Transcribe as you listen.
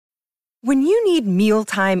When you need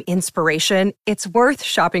mealtime inspiration, it's worth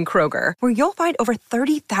shopping Kroger, where you'll find over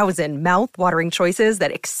 30,000 mouth-watering choices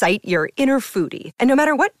that excite your inner foodie. And no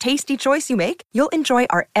matter what tasty choice you make, you'll enjoy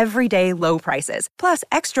our everyday low prices, plus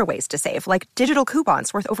extra ways to save, like digital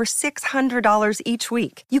coupons worth over $600 each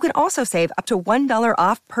week. You can also save up to $1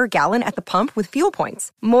 off per gallon at the pump with fuel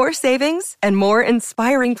points. More savings and more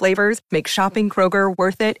inspiring flavors make shopping Kroger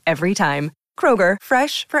worth it every time. Kroger,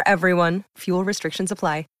 fresh for everyone. Fuel restrictions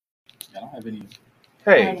apply. I don't have any.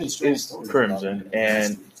 Hey, it's Crimson,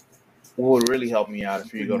 and what would really help me out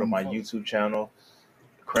if you go to my YouTube channel,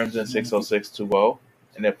 Crimson60620,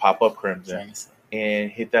 and then pop up Crimson,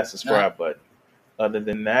 and hit that subscribe button. Other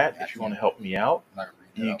than that, if you want to help me out,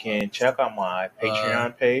 you can check out my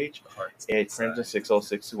Patreon page at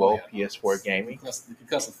Crimson60620 PS4 Gaming,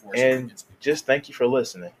 and just thank you for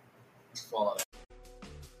listening.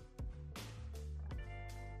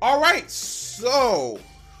 All right, so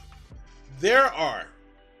there are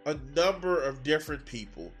a number of different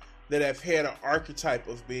people that have had an archetype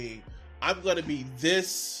of being, I'm going to be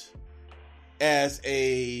this as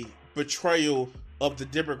a betrayal of the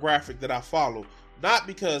demographic that I follow. Not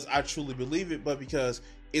because I truly believe it, but because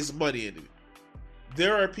it's money in it.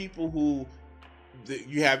 There are people who,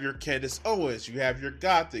 you have your Candace Owens, you have your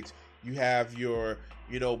Gothics, you have your,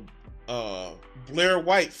 Blair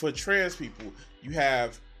White for trans people. You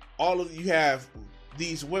have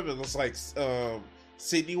these women, it's like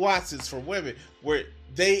Sydney Watson's for women, where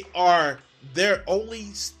their only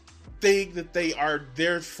thing that they are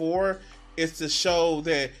there for is to show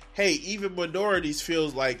that, hey, even minorities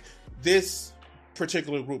feels like this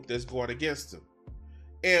particular group that's going against them.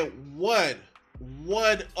 And one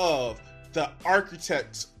of the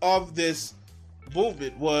architects of this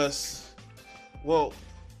movement was,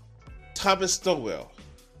 Thomas Stowell.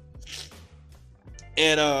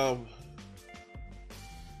 And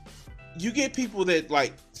you get people that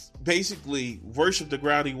basically worship the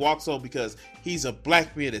ground he walks on because he's a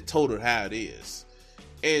black man that told her how it is.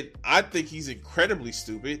 And I think he's incredibly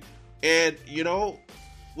stupid. And, you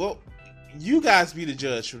guys be the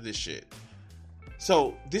judge for this shit.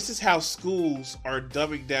 So this is how schools are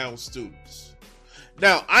dumbing down students.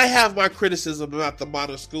 Now, I have my criticism about the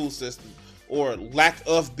modern school system, or lack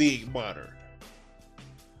of being modern,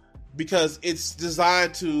 because it's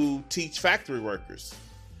designed to teach factory workers.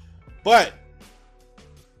 But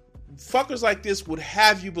fuckers like this would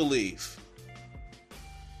have you believe,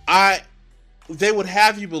 they would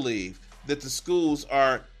have you believe that the schools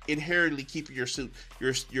are inherently keeping your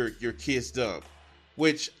kids dumb,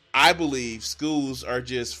 which I believe schools are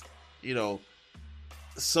just,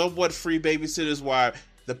 somewhat free babysitters while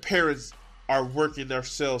the parents are working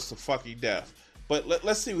themselves to fucking death. But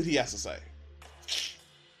let's see what he has to say.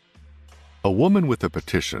 A woman with a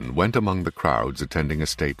petition went among the crowds attending a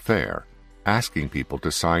state fair, asking people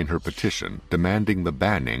to sign her petition demanding the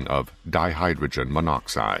banning of dihydrogen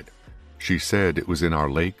monoxide. She said it was in our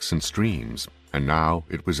lakes and streams, and now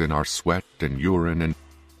it was in our sweat and urine and...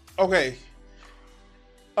 Okay.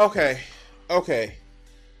 Oh,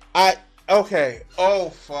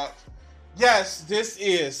 fuck. Yes, this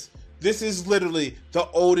is literally the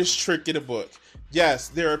oldest trick in the book. Yes,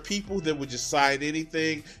 there are people that would just sign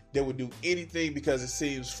anything, that would do anything because it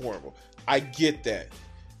seems formal. I get that.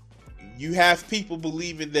 You have people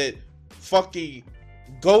believing that fucking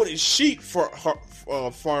goat and sheep for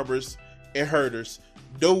farmers and herders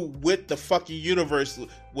know what the fucking universe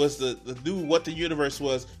was, knew what the universe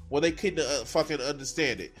was when they couldn't fucking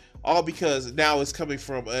understand it. All because now it's coming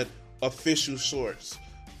from an official source.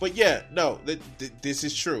 But yeah, no, this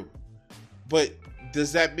is true. But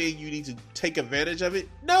does that mean you need to take advantage of it?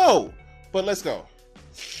 No! But let's go.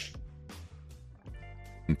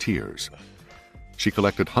 In tears. She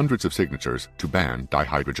collected hundreds of signatures to ban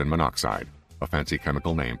dihydrogen monoxide, a fancy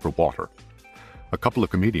chemical name for water. A couple of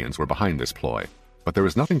comedians were behind this ploy, but there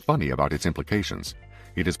is nothing funny about its implications.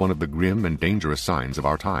 It is one of the grim and dangerous signs of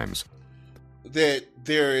our times. That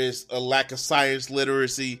there is a lack of science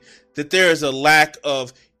literacy, that there is a lack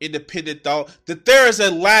of independent thought, that there is a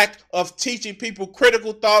lack of teaching people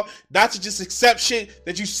critical thought, not to just accept shit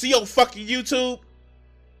that you see on fucking YouTube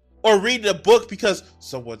or reading a book because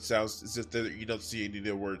someone sounds as if you don't see any of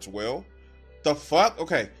their words well. The fuck?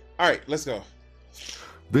 Okay. All right, let's go.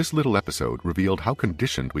 This little episode revealed how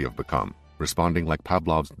conditioned we have become, responding like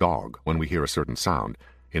Pavlov's dog when we hear a certain sound,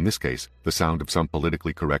 in this case, the sound of some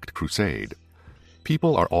politically correct crusade.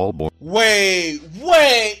 People are all born... Wait!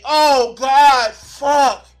 Oh, God!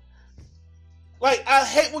 Fuck! I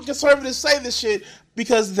hate when conservatives say this shit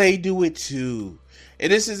because they do it too.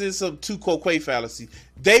 And this isn't some tu quoque fallacy.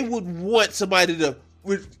 They would want somebody to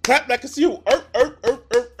clap back and see you.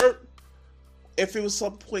 if it was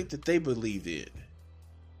some point that they believed in.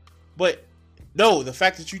 But no, the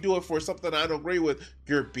fact that you do it for something I don't agree with,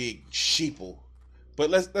 you're being sheeple. But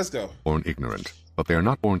let's go. Born ignorant, but they are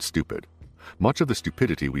not born stupid. Much of the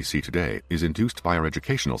stupidity we see today is induced by our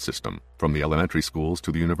educational system, from the elementary schools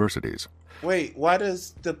to the universities. Wait, why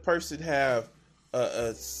does the person have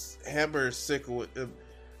a hammer sickle with them?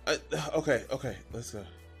 Okay, let's go.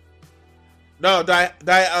 No,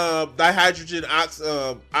 dihydrogen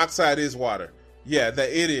oxide is water. Yeah, that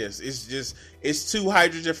it is. It's 2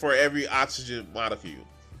 hydrogen for every oxygen molecule.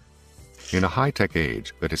 In a high-tech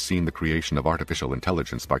age that has seen the creation of artificial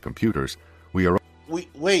intelligence by computers, we are...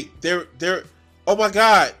 Wait, they're oh my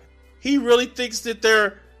God. He really thinks that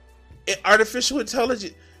they're artificial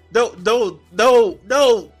intelligence.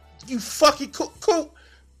 No, you fucking cool.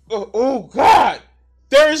 Oh God.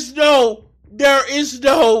 There is no,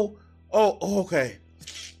 okay.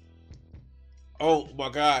 Oh my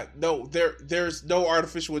God. No, there's no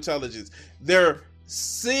artificial intelligence. They're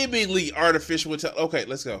seemingly artificial intelligence. Okay,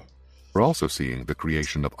 let's go. We're also seeing the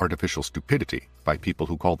creation of artificial stupidity by people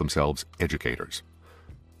who call themselves educators.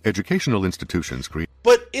 Educational institutions create...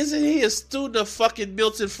 But isn't he a student of fucking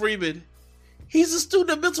Milton Friedman? He's a student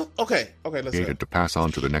of Milton... Okay, let's go. Created to pass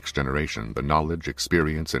on to the next generation the knowledge,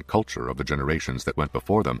 experience, and culture of the generations that went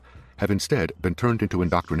before them have instead been turned into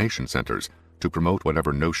indoctrination centers to promote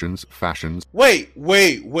whatever notions, fashions... Wait.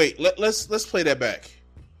 Let's play that back.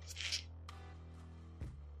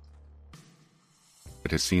 It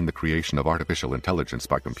has seen the creation of artificial intelligence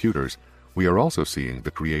by computers. We are also seeing the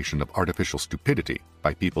creation of artificial stupidity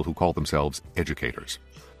by people who call themselves educators.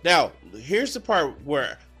 Now, here's the part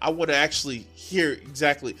where I want to actually hear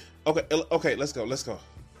exactly... Okay, let's go.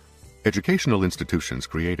 Educational institutions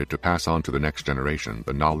created to pass on to the next generation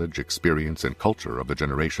the knowledge, experience, and culture of the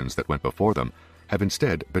generations that went before them have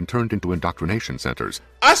instead been turned into indoctrination centers.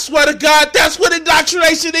 I swear to God, that's what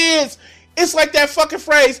indoctrination is! It's like that fucking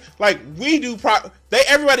phrase, like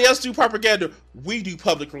everybody else do propaganda, we do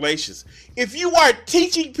public relations. If you are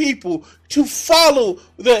teaching people to follow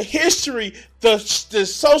the history, the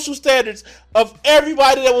social standards of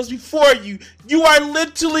everybody that was before you, you are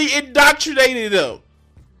literally indoctrinating them.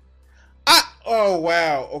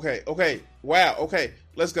 Okay,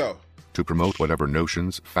 let's go. To promote whatever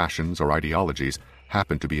notions, fashions, or ideologies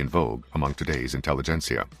happen to be in vogue among today's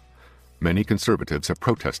intelligentsia. Many conservatives have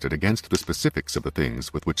protested against the specifics of the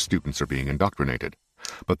things with which students are being indoctrinated.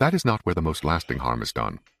 But that is not where the most lasting harm is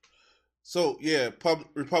done. So, yeah,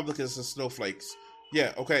 Republicans are snowflakes.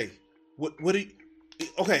 Yeah, okay. What do you...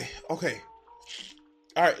 Okay. All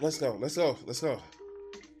right, let's go.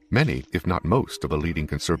 Many, if not most, of the leading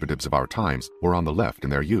conservatives of our times were on the left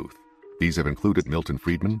in their youth. These have included Milton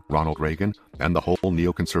Friedman, Ronald Reagan, and the whole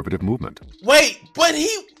neoconservative movement. Wait, but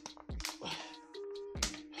he...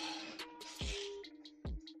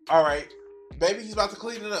 All right. Maybe he's about to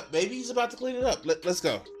clean it up. Let's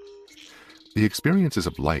go. The experiences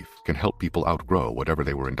of life can help people outgrow whatever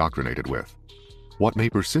they were indoctrinated with. What may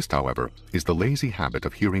persist, however, is the lazy habit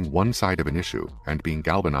of hearing one side of an issue and being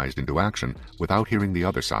galvanized into action without hearing the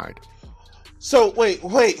other side. So, wait.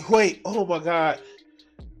 Oh, my God.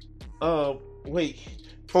 Wait.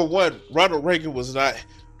 For one, Ronald Reagan was not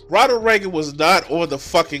on the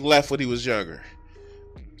fucking left when he was younger.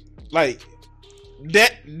 Like...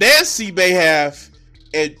 Nancy may have,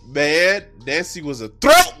 and man, Nancy was a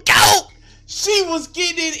throat goat. She was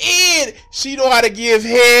getting it in. She know how to give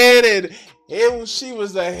head, and she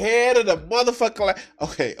was the head of the motherfucker.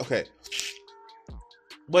 Okay.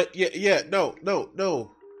 But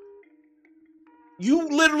no. You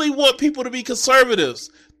literally want people to be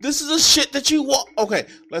conservatives. This is the shit that you want. Okay,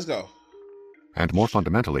 let's go. And more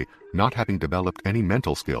fundamentally, not having developed any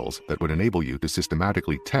mental skills that would enable you to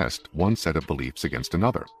systematically test one set of beliefs against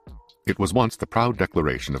another. It was once the proud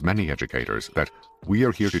declaration of many educators that we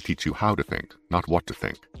are here to teach you how to think, not what to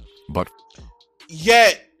think. But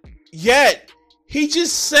yet, he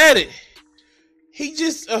just said it. He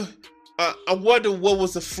just, I wonder what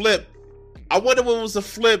was the flip.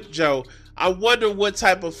 Joe. I wonder what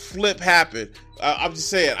type of flip happened. I'm just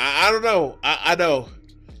saying, I don't know. I know.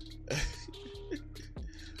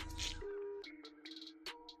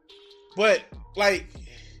 But, like,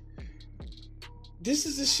 this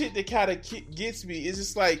is the shit that kind of gets me. It's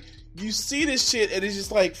just like, you see this shit and it's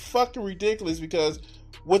just like fucking ridiculous because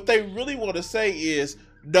what they really want to say is,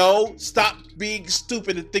 no, stop being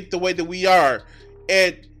stupid and think the way that we are.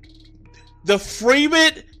 And the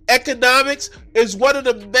Friedman economics is one of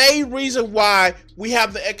the main reasons why we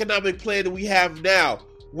have the economic plan that we have now.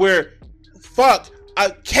 Where,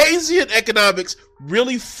 Keynesian economics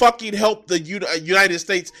really fucking helped the United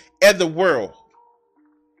States and the world.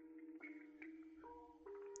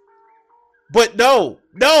 But no.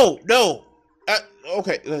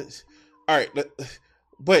 Okay, all right.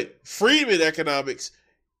 But Friedman economics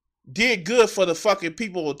did good for the fucking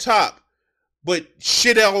people on top, but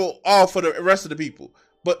shit all for the rest of the people.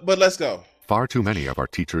 But let's go. Far too many of our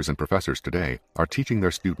teachers and professors today are teaching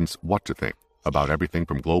their students what to think about everything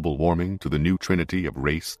from global warming to the new trinity of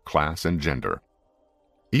race, class, and gender.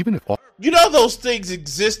 Even if all... those things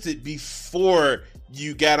existed before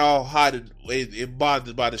you got all hot and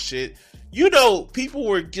bothered by the shit. People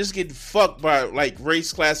were just getting fucked by like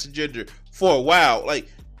race, class, and gender for a while. Like,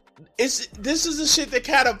 this is the shit that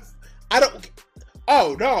kind of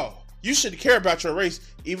oh no, you shouldn't care about your race,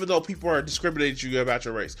 even though people are discriminating you about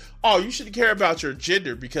your race. Oh, you shouldn't care about your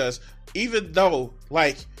gender because even though,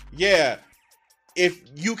 like, yeah, if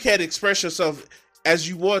you can't express yourself as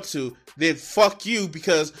you want to, then fuck you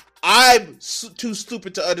because I'm too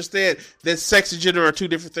stupid to understand that sex and gender are two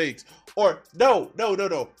different things. Or no.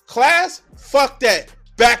 Class, fuck that.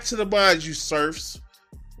 Back to the mines, you serfs.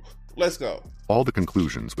 Let's go. All the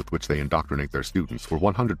conclusions with which they indoctrinate their students were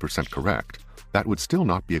 100% correct. That would still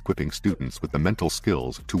not be equipping students with the mental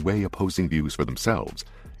skills to weigh opposing views for themselves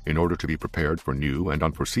in order to be prepared for new and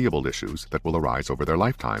unforeseeable issues that will arise over their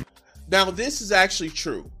lifetime. Now, this is actually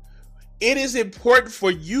true. It is important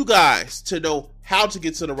for you guys to know how to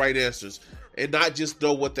get to the right answers and not just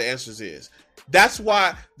know what the answers is. That's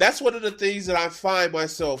one of the things that I find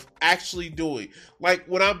myself actually doing. Like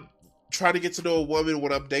when I'm trying to get to know a woman,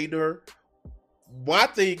 when I'm dating her, my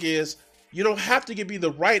thing is, you don't have to give me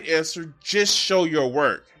the right answer, just show your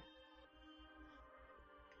work.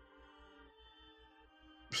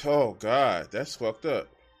 Oh God, that's fucked up.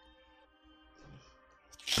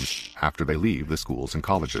 After they leave the schools and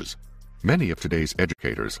colleges. Many of today's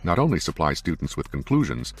educators not only supply students with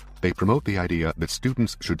conclusions, they promote the idea that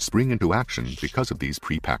students should spring into action because of these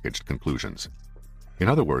prepackaged conclusions. In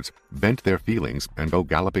other words, vent their feelings and go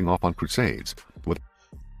galloping off on crusades.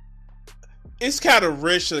 It's kind of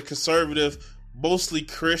rich that a conservative, mostly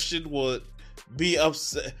Christian, would be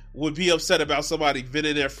upset about somebody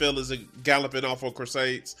venting their feelings and galloping off on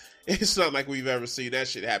crusades. It's not like we've ever seen that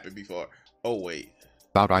shit happen before. Oh wait.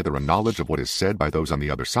 About either a knowledge of what is said by those on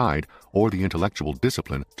the other side or the intellectual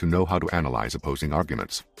discipline to know how to analyze opposing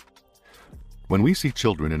arguments. When we see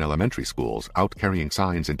children in elementary schools out carrying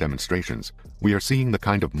signs and demonstrations, we are seeing the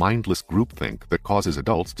kind of mindless groupthink that causes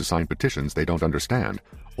adults to sign petitions they don't understand,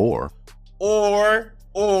 or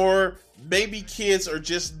maybe kids are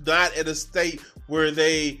just not in a state where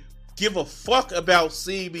they give a fuck about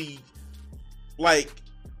seeming like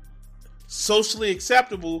socially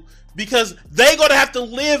acceptable, because they gonna have to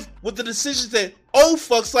live with the decisions that old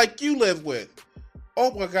fucks like you live with.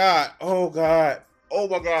 Oh my god.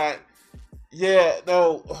 Yeah,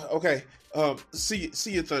 no. Okay. See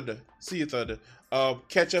you, Thunder.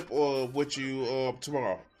 Catch up with you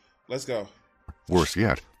tomorrow. Let's go. Worse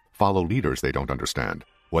yet, follow leaders they don't understand,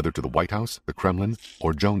 whether to the White House, the Kremlin,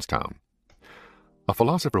 or Jonestown. A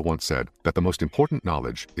philosopher once said that the most important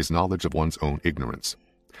knowledge is knowledge of one's own ignorance.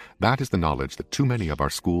 That is the knowledge that too many of our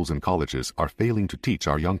schools and colleges are failing to teach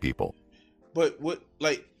our young people. But what,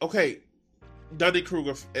 like, okay,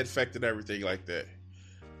 Dunning-Kruger effect and everything like that.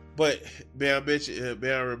 But may I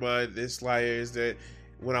remind this liars that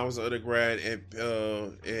when I was an undergrad at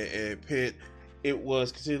Pitt, it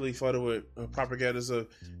was continually funded with propagandas of,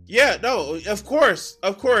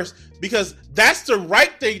 of course, because that's the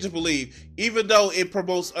right thing to believe, even though it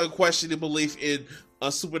promotes unquestioning belief in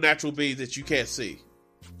a supernatural being that you can't see.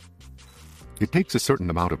 It takes a certain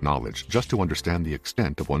amount of knowledge just to understand the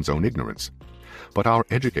extent of one's own ignorance. But our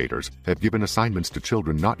educators have given assignments to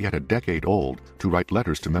children not yet a decade old to write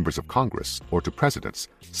letters to members of Congress or to presidents,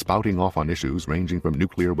 spouting off on issues ranging from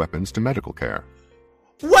nuclear weapons to medical care.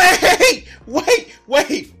 Wait!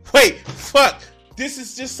 Fuck! This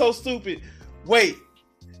is just so stupid. Wait.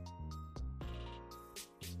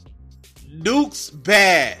 Nukes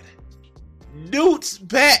bad.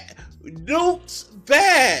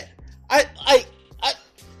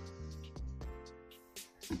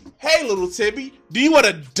 Hey, little Timmy, do you want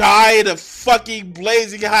to die in a fucking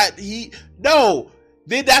blazing hot heat? No,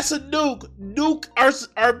 then that's a nuke. Nuke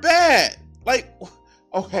are bad. Like,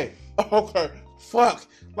 okay, fuck.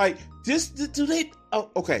 Like, this, do they?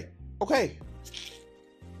 Oh, okay.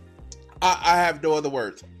 I have no other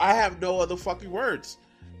words. I have no other fucking words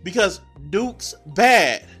because nukes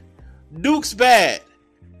bad.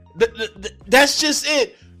 That's just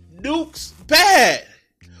it. Nukes bad.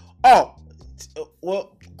 Oh,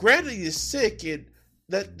 well, Granny is sick and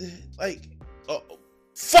that, like,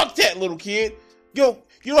 fuck that, little kid. You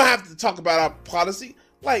don't have to talk about our policy.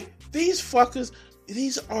 Like, these fuckers,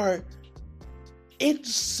 these are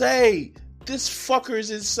insane. this fucker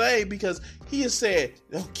is insane because he has said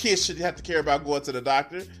kids shouldn't have to care about going to the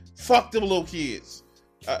doctor. Fuck them little kids.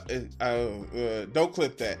 Don't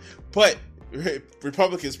clip that. But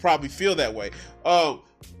Republicans probably feel that way.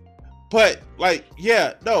 But like,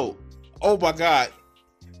 yeah, no. Oh my God.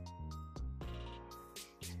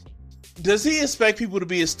 Does he expect people to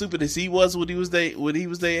be as stupid as he was when he was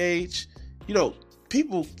their age? You know,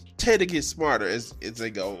 people tend to get smarter as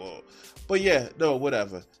they go along. But yeah, no,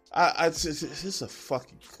 whatever. This is a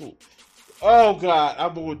fucking cool. Oh God,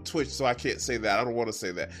 I'm on Twitch, so I can't say that. I don't want to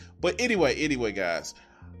say that. But anyway, guys,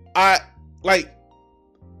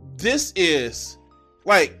 this is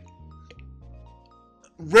like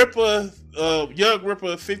Ripper, Young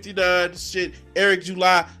Ripper 59 shit. Eric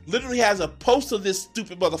July literally has a poster of this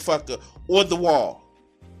stupid motherfucker on the wall,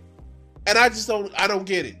 and I don't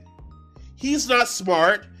get it. He's not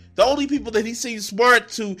smart. The only people that he seems smart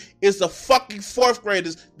to is the fucking 4th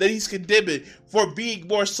graders that he's condemning for being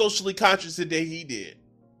more socially conscious than he did.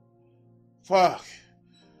 Fuck.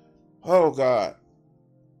 Oh God.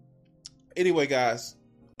 Anyway, guys,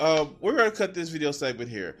 we're gonna cut this video segment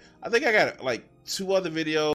here. I think I got like 2 other videos.